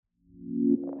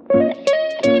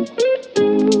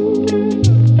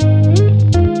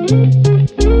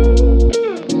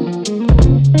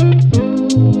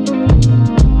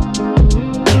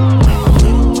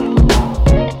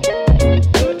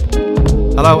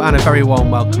Hello and a very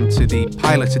warm welcome to the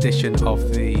pilot edition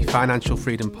of the Financial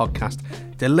Freedom Podcast,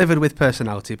 delivered with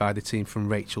personality by the team from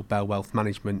Rachel Bell Wealth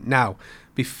Management. Now,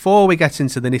 before we get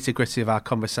into the nitty-gritty of our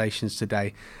conversations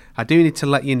today, I do need to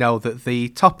let you know that the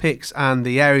topics and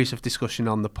the areas of discussion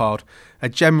on the pod are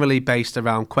generally based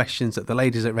around questions that the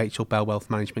ladies at Rachel Bell Wealth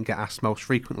Management get asked most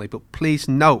frequently. But please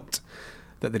note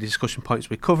that the discussion points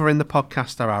we cover in the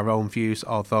podcast are our own views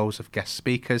or those of guest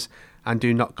speakers and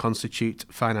do not constitute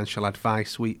financial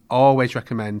advice. We always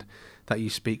recommend that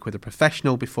you speak with a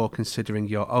professional before considering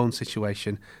your own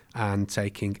situation and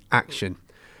taking action.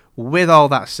 With all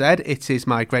that said, it is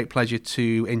my great pleasure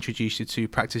to introduce you to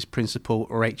Practice Principal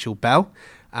Rachel Bell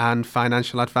and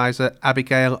Financial Advisor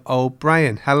Abigail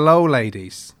O'Brien. Hello,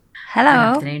 ladies. Hello.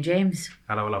 Good afternoon, James.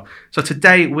 Hello. So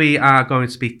today we are going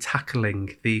to be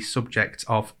tackling the subject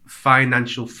of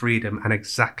financial freedom and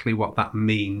exactly what that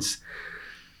means.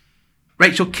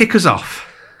 Rachel, kick us off.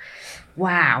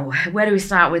 Wow, where do we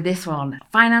start with this one?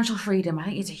 Financial freedom, I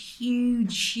think it's a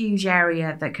huge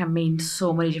area that can mean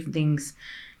so many different things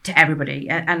to everybody.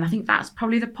 And I think that's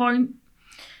probably the point,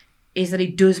 is that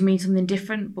it does mean something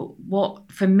different. But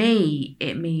what, for me,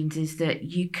 it means is that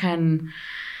you can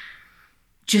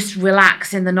just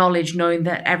relax in the knowledge, knowing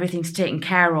that everything's taken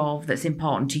care of that's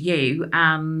important to you,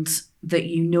 and that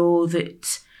you know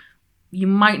that you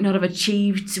might not have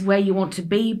achieved where you want to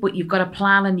be, but you've got a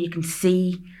plan and you can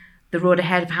see the road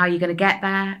ahead of how you're going to get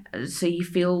there. So you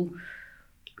feel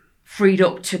freed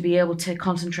up to be able to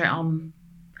concentrate on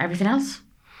everything else.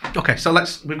 Okay, so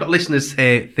we've got listeners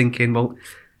here thinking, well,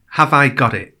 have I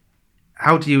got it?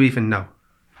 How do you even know?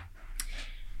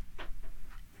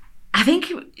 I think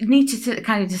you need to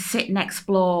kind of just sit and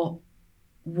explore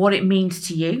what it means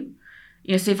to you.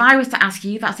 You know, so if I was to ask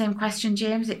you that same question,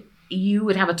 James, you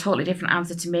would have a totally different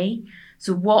answer to me.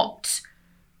 So what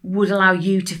would allow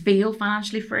you to feel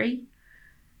financially free?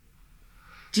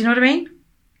 Do you know what I mean?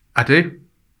 I do.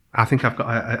 I think I've got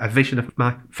a vision of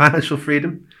my financial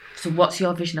freedom. So what's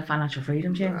your vision of financial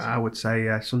freedom, James? I would say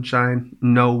sunshine,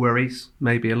 no worries,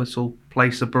 maybe a little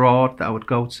place abroad that I would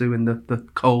go to in the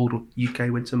cold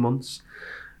UK winter months,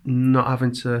 not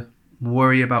having to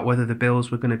worry about whether the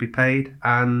bills were going to be paid,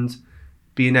 and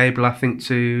being able, I think,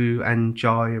 to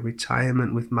enjoy a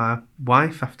retirement with my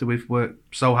wife after we've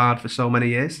worked so hard for so many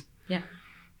years. Yeah.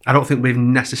 I don't think we've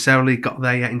necessarily got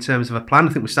there yet in terms of a plan.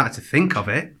 I think we started to think of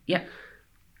it. Yeah.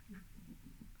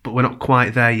 But we're not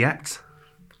quite there yet.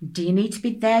 Do you need to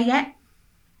be there yet?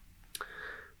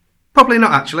 Probably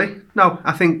not, actually. No,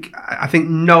 I think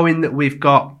knowing that we've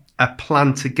got a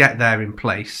plan to get there in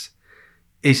place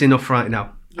is enough right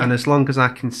now. Yeah. And as long as I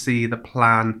can see the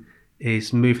plan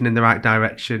is moving in the right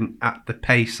direction at the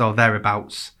pace or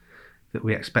thereabouts that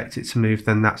we expect it to move,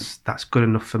 then that's good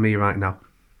enough for me right now.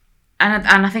 And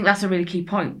I think that's a really key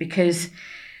point, because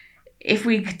if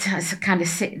we kind of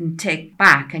sit and take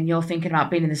back and you're thinking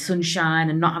about being in the sunshine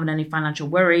and not having any financial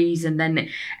worries, and then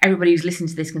everybody who's listening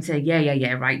to this can say,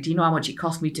 yeah, right, do you know how much it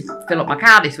cost me to fill up my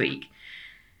car this week?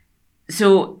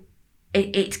 So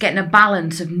it's getting a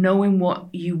balance of knowing what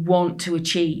you want to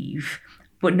achieve,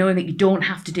 but knowing that you don't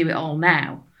have to do it all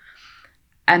now,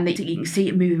 and that you can see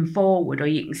it moving forward, or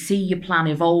you can see your plan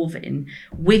evolving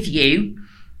with you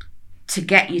to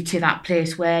get you to that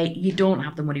place where you don't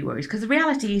have the money worries. Because the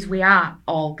reality is we are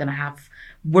all going to have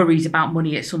worries about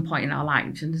money at some point in our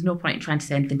lives, and there's no point in trying to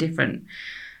say anything different.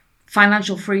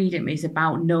 Financial freedom is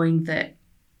about knowing that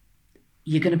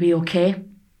you're going to be okay,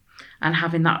 and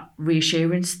having that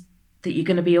reassurance that you're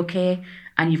going to be okay,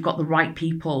 and you've got the right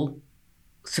people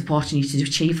supporting you to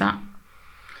achieve that.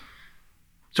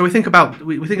 So we think about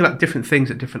different things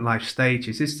at different life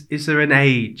stages. Is there an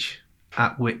age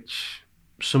at which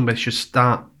somebody should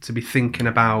start to be thinking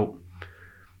about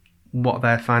what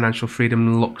their financial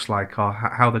freedom looks like, or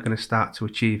how they're going to start to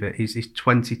achieve it? Is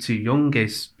 20 too young?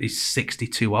 Is 60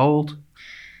 too old?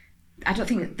 I don't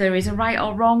think that there is a right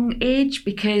or wrong age,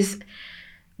 because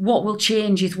what will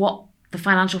change is what the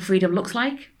financial freedom looks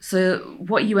like. So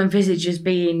what you envisage as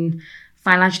being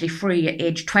financially free at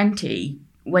age 20,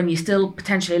 when you're still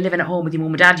potentially living at home with your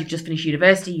mum and dad, you've just finished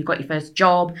university, you've got your first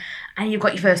job, and you've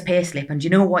got your first pay slip, and you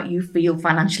know what, you feel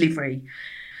financially free,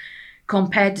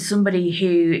 compared to somebody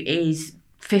who is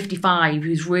 55,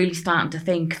 who's really starting to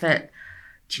think that,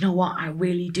 do you know what, I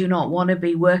really do not want to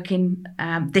be working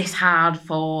this hard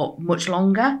for much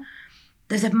longer.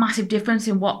 There's a massive difference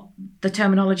in what the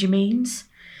terminology means.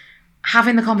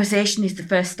 Having the conversation is the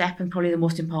first step, and probably the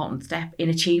most important step in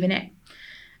achieving it.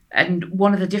 And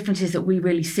one of the differences that we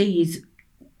really see is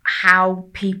how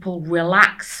people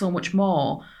relax so much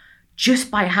more just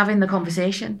by having the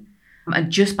conversation and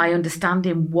just by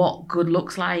understanding what good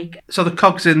looks like. So the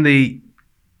cogs in the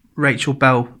Rachel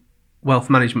Bell Wealth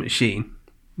Management Machine,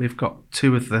 we've got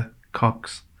 2 of the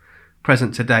cogs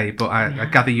present today, but I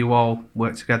gather you all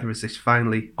work together as this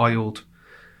finely oiled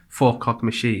 4-cog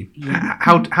machine. Yeah.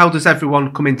 How does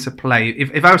everyone come into play?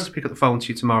 If I was to pick up the phone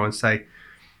to you tomorrow and say,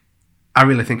 I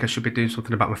really think I should be doing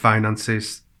something about my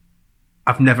finances,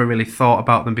 I've never really thought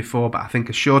about them before, but I think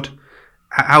I should.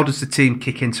 How does the team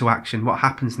kick into action? What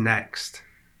happens next?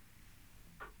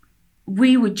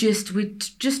 We'd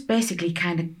just basically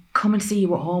kind of come and see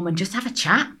you at home and just have a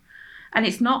chat. And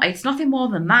it's nothing more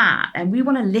than that. And we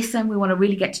want to listen. We want to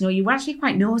really get to know you. We're actually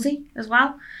quite nosy as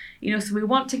well. So we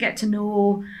want to get to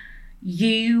know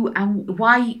you and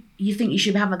why you think you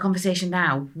should be having a conversation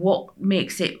now. What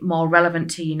makes it more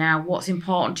relevant to you now? What's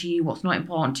important to you? What's not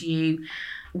important to you?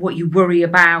 What you worry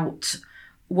about?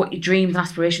 What your dreams and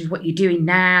aspirations, what you're doing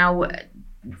now,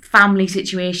 family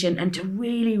situation, and to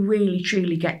really, really,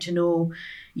 truly get to know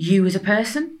you as a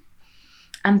person.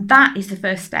 And that is the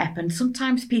first step. And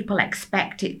sometimes people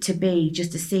expect it to be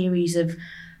just a series of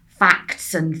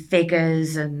facts and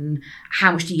figures and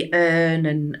how much do you earn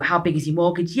and how big is your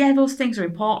mortgage. Yeah, those things are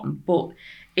important, but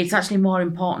it's actually more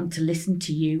important to listen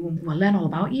to you and learn all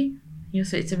about you.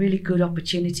 So it's a really good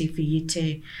opportunity for you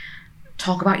to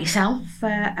talk about yourself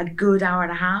for a good hour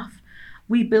and a half.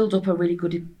 We build up a really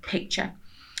good picture.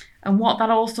 And what that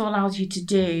also allows you to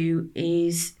do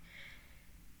is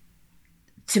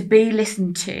to be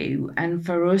listened to, and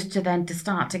for us to then to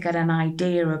start to get an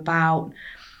idea about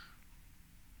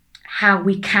how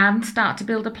we can start to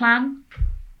build a plan.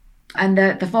 And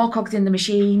the 4 cogs in the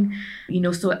machine,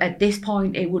 so at this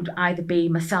point it would either be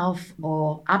myself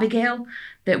or Abigail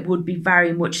that would be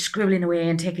very much scribbling away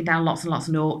and taking down lots and lots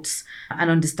of notes and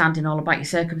understanding all about your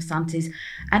circumstances.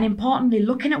 And importantly,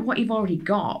 looking at what you've already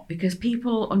got, because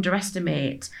people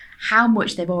underestimate how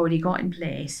much they've already got in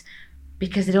place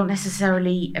because they don't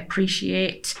necessarily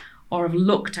appreciate or have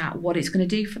looked at what it's going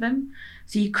to do for them.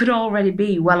 So you could already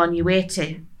be well on your way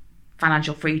to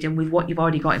financial freedom with what you've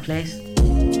already got in place.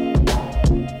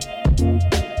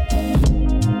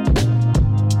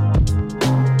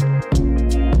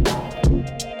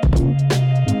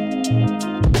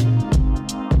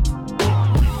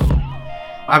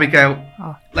 Abigail,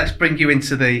 let's bring you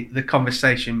into the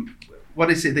conversation. What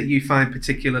is it that you find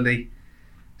particularly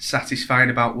satisfying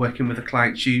about working with the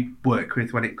clients you work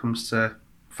with when it comes to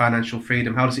financial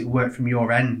freedom? How does it work from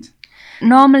your end?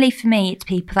 Normally for me, it's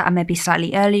people that are maybe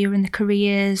slightly earlier in their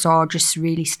careers or just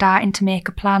really starting to make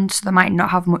a plan, so they might not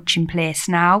have much in place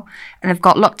now. And they've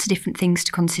got lots of different things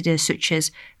to consider, such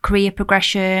as career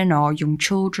progression or young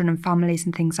children and families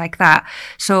and things like that.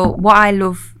 So what I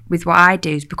love with what I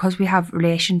do is because we have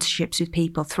relationships with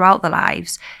people throughout their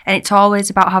lives, and it's always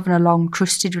about having a long,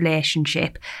 trusted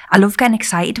relationship. I love getting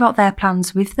excited about their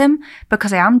plans with them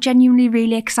because I am genuinely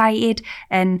really excited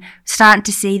and starting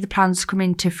to see the plans come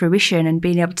into fruition and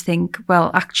being able to think,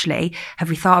 well, actually, have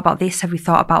we thought about this? Have we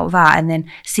thought about that? And then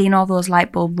seeing all those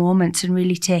light bulb moments and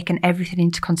really taking everything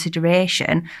into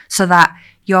consideration so that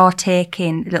you're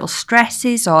taking little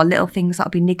stresses or little things that'll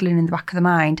be niggling in the back of the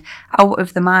mind out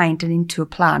of the mind and into a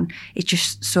plan. It's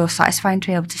just so satisfying to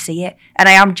be able to see it. And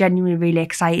I am genuinely really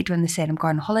excited when they say I'm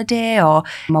going on holiday or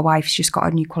my wife's just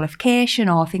got a new qualification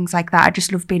or things like that. I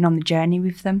just love being on the journey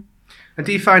with them. And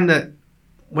do you find that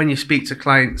when you speak to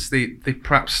clients, they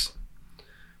perhaps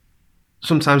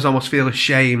sometimes almost feel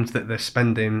ashamed that they're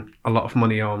spending a lot of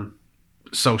money on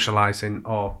socialising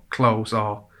or clothes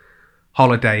or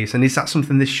holidays, and is that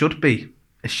something they should be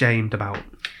ashamed about?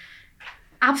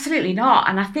 Absolutely not.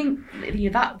 And I think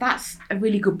that's a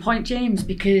really good point, James,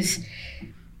 because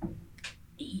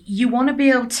you want to be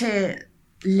able to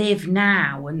live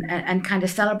now and kind of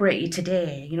celebrate you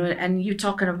today, and you're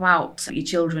talking about your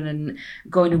children and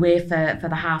going away for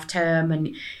the half term,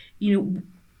 and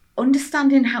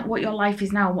understanding what your life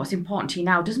is now and what's important to you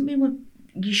now doesn't mean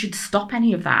you should stop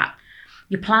any of that.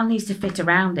 Your plan needs to fit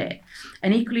around it.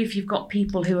 And equally, if you've got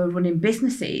people who are running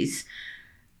businesses,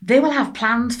 they will have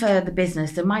plans for the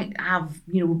business. They might have,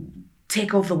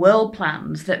 take over the world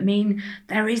plans that mean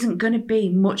there isn't going to be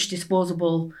much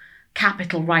disposable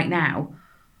capital right now.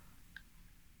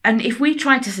 And if we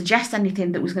tried to suggest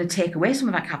anything that was going to take away some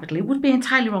of that capital, it would be an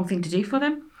entirely wrong thing to do for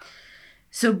them.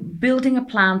 So building a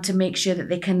plan to make sure that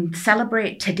they can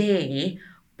celebrate today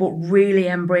but really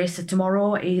embrace the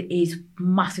tomorrow is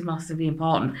massively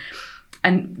important.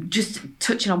 And just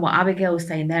touching on what Abigail was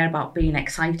saying there about being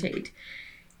excited,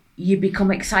 you become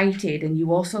excited, and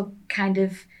you also kind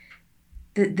of,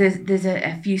 there's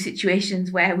a few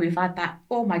situations where we've had that,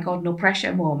 oh my God, no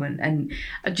pressure moment. And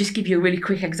I'll just give you a really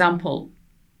quick example.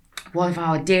 one of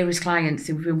our dearest clients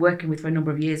who we've been working with for a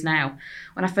number of years now.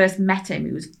 When I first met him,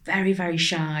 he was very, very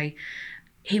shy.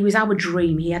 He was our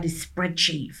dream. He had his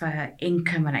spreadsheet for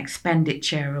income and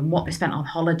expenditure and what they spent on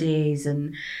holidays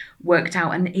and worked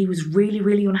out. And he was really,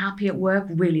 really unhappy at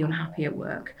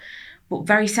work, but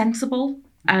very sensible.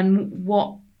 And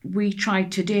what we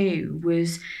tried to do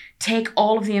was take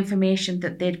all of the information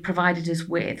that they'd provided us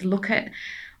with, look at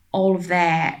all of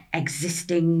their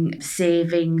existing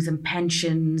savings and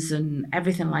pensions and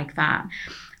everything like that,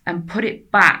 and put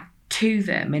it back to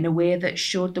them in a way that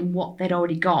showed them what they'd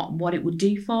already got and what it would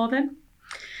do for them.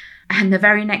 And the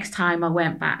very next time I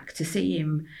went back to see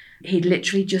him, he'd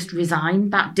literally just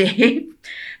resigned that day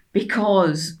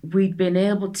because we'd been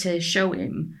able to show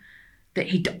him that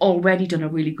he'd already done a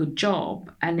really good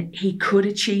job and he could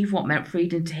achieve what meant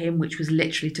freedom to him, which was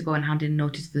literally to go and hand in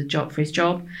notice for his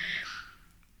job.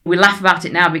 We laugh about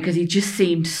it now because he just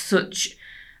seemed such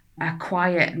a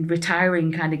quiet and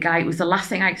retiring kind of guy. It was the last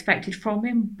thing I expected from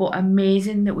him, but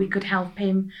amazing that we could help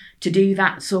him to do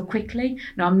that so quickly.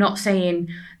 Now, I'm not saying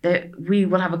that we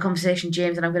will have a conversation,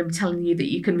 James, and I'm going to be telling you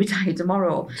that you can retire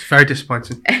tomorrow. It's very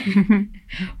disappointing.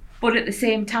 But at the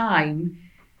same time,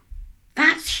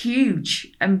 that's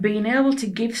huge. And being able to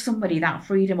give somebody that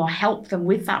freedom or help them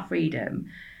with that freedom,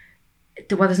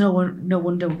 well, there's no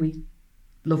wonder we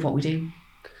love what we do.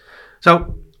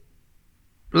 So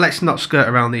let's not skirt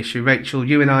around the issue. Rachel,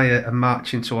 you and I are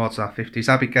marching towards our 50s.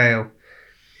 Abigail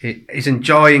is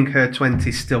enjoying her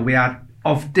 20s still. We are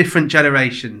of different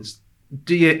generations.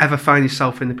 Do you ever find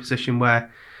yourself in the position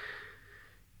where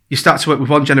you start to work with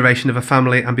one generation of a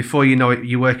family and before you know it,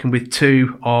 you're working with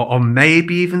two or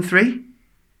maybe even three?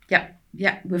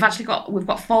 Yeah. We've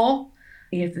got four.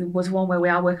 There was one where we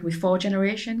are working with 4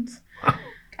 generations.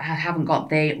 I haven't got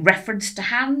the reference to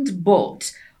hand,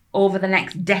 but over the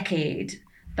next decade,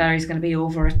 there is going to be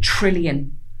over 1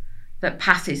 trillion that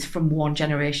passes from one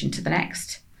generation to the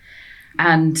next.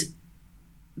 And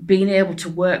being able to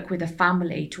work with a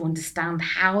family to understand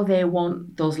how they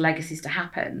want those legacies to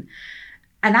happen.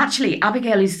 And actually,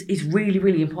 Abigail is really,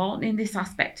 really important in this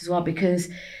aspect as well, because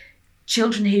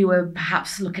children who are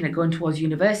perhaps looking at going towards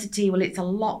university, well, it's a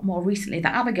lot more recently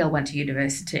that Abigail went to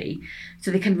university,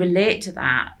 so they can relate to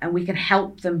that and we can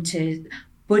help them to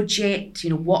budget,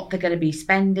 what they're going to be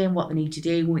spending, what they need to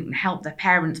do. We can help their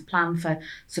parents plan for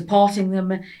supporting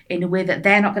them in a way that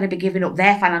they're not going to be giving up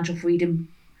their financial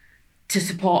freedom to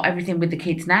support everything with the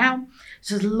kids now.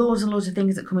 So there's loads and loads of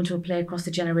things that come into play across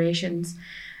the generations.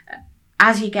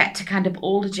 As you get to kind of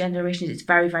older generations, it's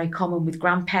very, very common with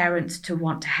grandparents to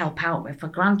want to help out with for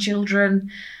grandchildren.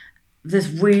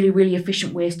 There's really, really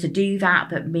efficient ways to do that.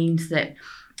 That means that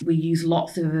we use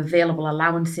lots of available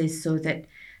allowances so that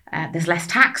there's less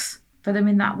tax for them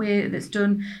in that way that's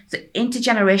done. So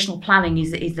intergenerational planning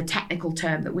is the technical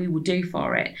term that we would do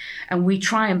for it. And we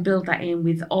try and build that in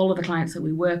with all of the clients that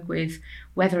we work with,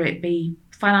 whether it be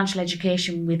financial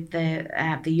education with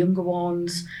the younger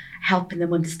ones, helping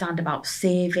them understand about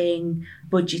saving,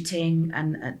 budgeting,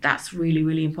 and that's really,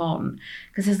 really important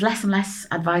because there's less and less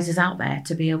advisors out there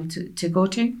to be able to go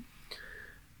to.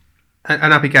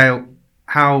 And Abigail,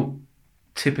 how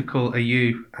typical are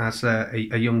you as a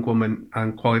young woman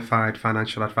and qualified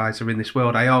financial advisor in this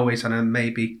world? I always, and I may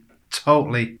be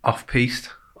totally off-piste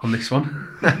on this one,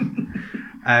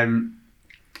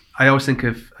 I always think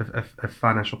of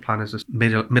financial planners as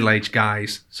middle-aged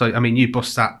guys. So, I mean, you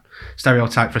bust that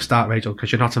stereotype for a start, Rachel,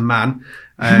 because you're not a man.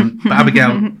 But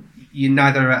Abigail, you're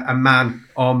neither a man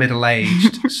or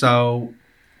middle-aged. So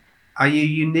are you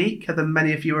unique? Are there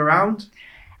many of you around?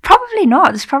 Probably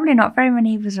not. There's probably not very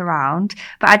many of us around.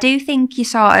 But I do think you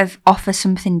sort of offer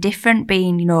something different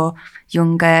being,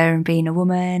 younger and being a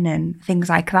woman and things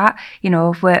like that.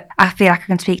 I feel like I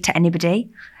can speak to anybody.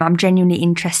 I'm genuinely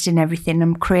interested in everything.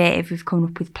 I'm creative with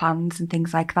coming up with plans and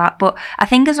things like that. But I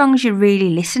think as long as you really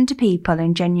listen to people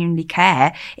and genuinely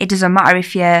care, it doesn't matter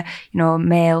if you're,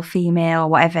 male, female, or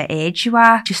whatever age you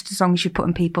are, just as long as you're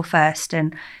putting people first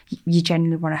and you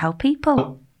genuinely want to help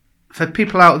people. For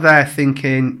people out there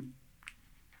thinking,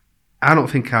 I don't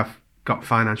think I've got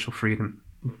financial freedom,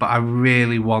 but I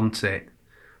really want it,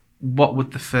 what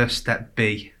would the first step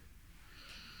be?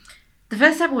 The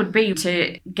first step would be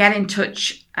to get in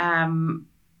touch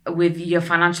with your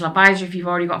financial advisor if you've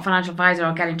already got a financial advisor,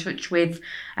 or get in touch with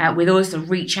us to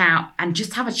reach out and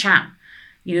just have a chat.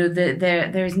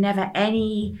 There is never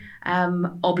any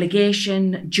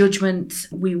obligation, judgment.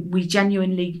 We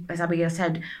genuinely, as Abigail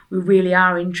said, we really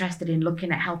are interested in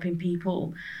looking at helping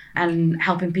people and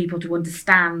helping people to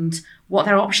understand what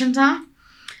their options are.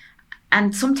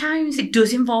 And sometimes it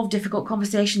does involve difficult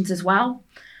conversations as well.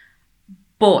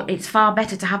 But it's far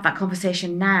better to have that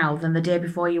conversation now than the day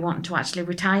before you want to actually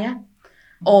retire,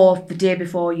 or the day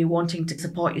before you're wanting to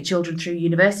support your children through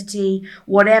university.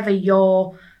 Whatever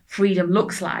your freedom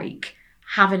looks like,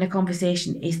 having a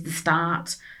conversation is the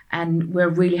start, and we're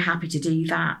really happy to do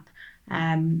that.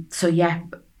 So yeah,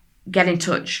 get in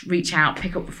touch, reach out,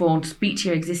 pick up the phone, speak to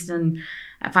your existing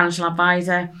financial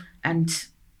advisor and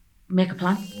make a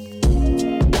plan.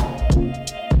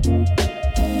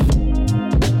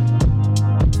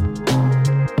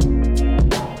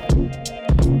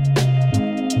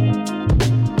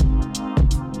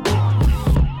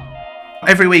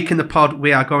 Every week in the pod,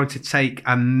 we are going to take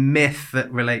a myth that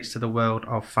relates to the world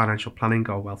of financial planning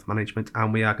or wealth management,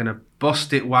 and we are going to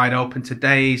bust it wide open.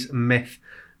 Today's myth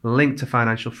linked to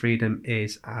financial freedom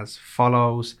is as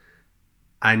follows.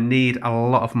 I need a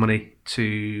lot of money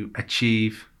to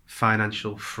achieve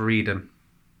financial freedom.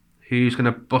 Who's going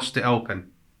to bust it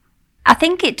open? I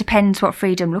think it depends what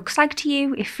freedom looks like to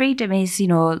you. If freedom is,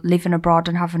 living abroad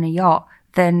and having a yacht,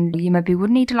 then you maybe would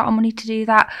need a lot of money to do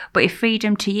that. But if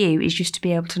freedom to you is just to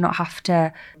be able to not have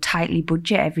to tightly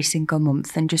budget every single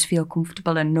month and just feel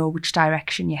comfortable and know which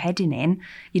direction you're heading in,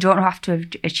 you don't have to have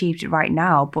achieved it right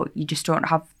now, but you just don't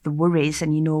have the worries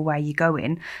and you know where you're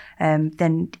going,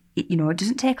 then it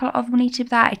doesn't take a lot of money to do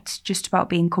that. It's just about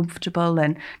being comfortable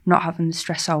and not having the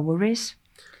stress or worries.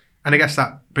 And I guess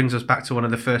that brings us back to one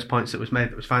of the first points that was made,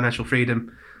 that was financial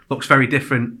freedom looks very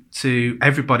different to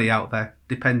everybody out there,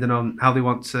 depending on how they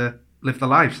want to live their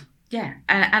lives. Yeah,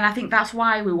 and I think that's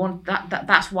why we want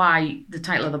that's why the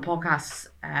title of the podcast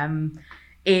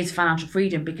is financial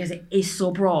freedom, because it is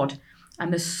so broad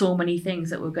and there's so many things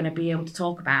that we're going to be able to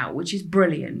talk about, which is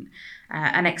brilliant,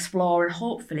 and explore and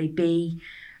hopefully be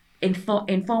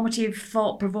informative,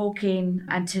 thought-provoking,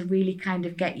 and to really kind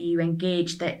of get you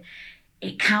engaged that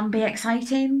it can be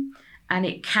exciting and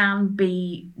it can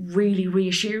be really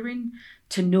reassuring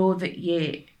to know that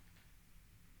you're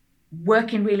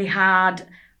working really hard,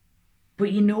 but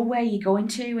you know where you're going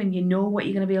to and you know what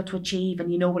you're going to be able to achieve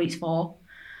and you know what it's for.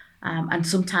 And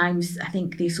sometimes I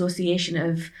think the association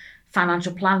of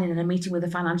financial planning and a meeting with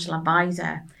a financial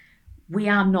advisor, we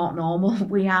are not normal.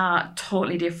 We are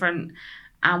totally different,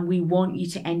 and we want you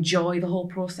to enjoy the whole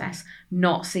process,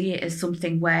 not see it as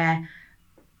something where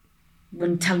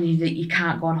when telling you that you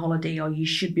can't go on holiday or you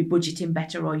should be budgeting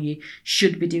better or you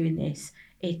should be doing this.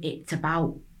 It's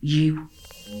about you.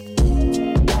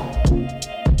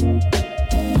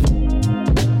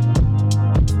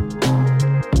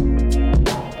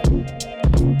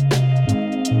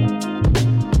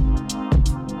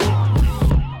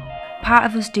 Part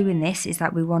of us doing this is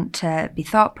that we want to be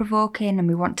thought-provoking and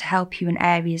we want to help you in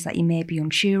areas that you may be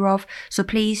unsure of. So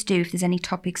please do, if there's any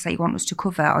topics that you want us to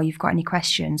cover or you've got any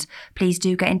questions, please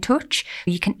do get in touch.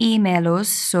 You can email us,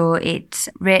 so it's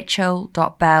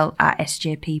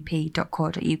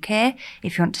rachel.bell@sjpp.co.uk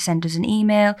if you want to send us an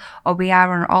email, or we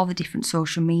are on all the different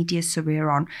social medias. So we're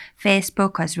on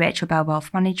Facebook as Rachel Bell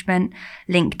Wealth Management,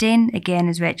 LinkedIn again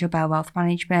as Rachel Bell Wealth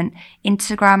Management,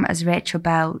 Instagram as Rachel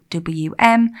Bell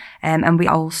WM, and we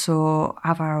also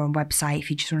have our own website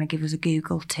if you just want to give us a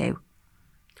Google too.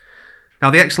 Now,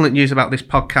 the excellent news about this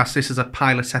podcast, this is a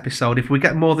pilot episode. If we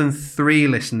get more than 3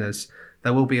 listeners,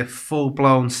 there will be a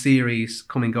full-blown series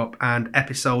coming up, and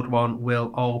episode 1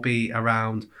 will all be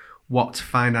around what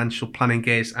financial planning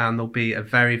is, and there'll be a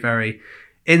very, very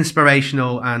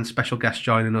inspirational and special guest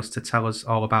joining us to tell us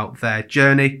all about their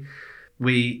journey.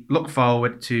 We look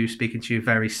forward to speaking to you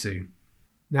very soon.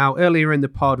 Now, earlier in the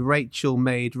pod, Rachel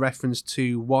made reference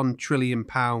to £1 trillion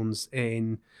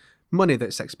in money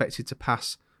that's expected to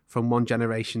pass from one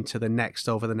generation to the next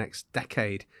over the next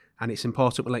decade. And it's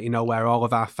important we let you know where all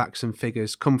of our facts and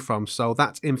figures come from. So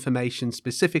that information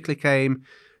specifically came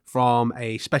from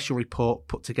a special report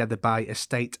put together by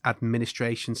estate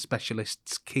administration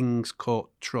specialists King's Court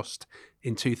Trust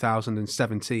in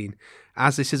 2017.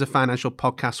 As this is a financial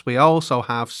podcast, we also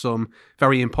have some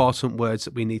very important words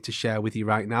that we need to share with you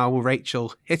right now.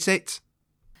 Rachel, hit it.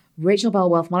 Rachel Bell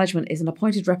Wealth Management is an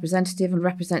appointed representative and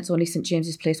represents only St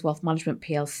James's Place Wealth Management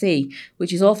PLC,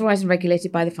 which is authorised and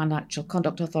regulated by the Financial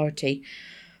Conduct Authority.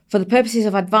 For the purposes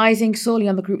of advising solely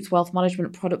on the group's wealth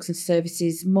management products and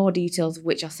services, more details of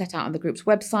which are set out on the group's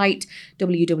website,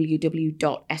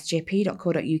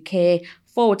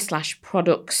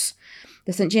 www.sjp.co.uk/products.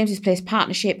 The St James's Place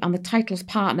Partnership and the titles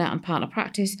partner and partner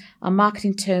practice are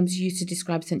marketing terms used to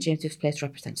describe St James's Place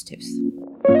representatives.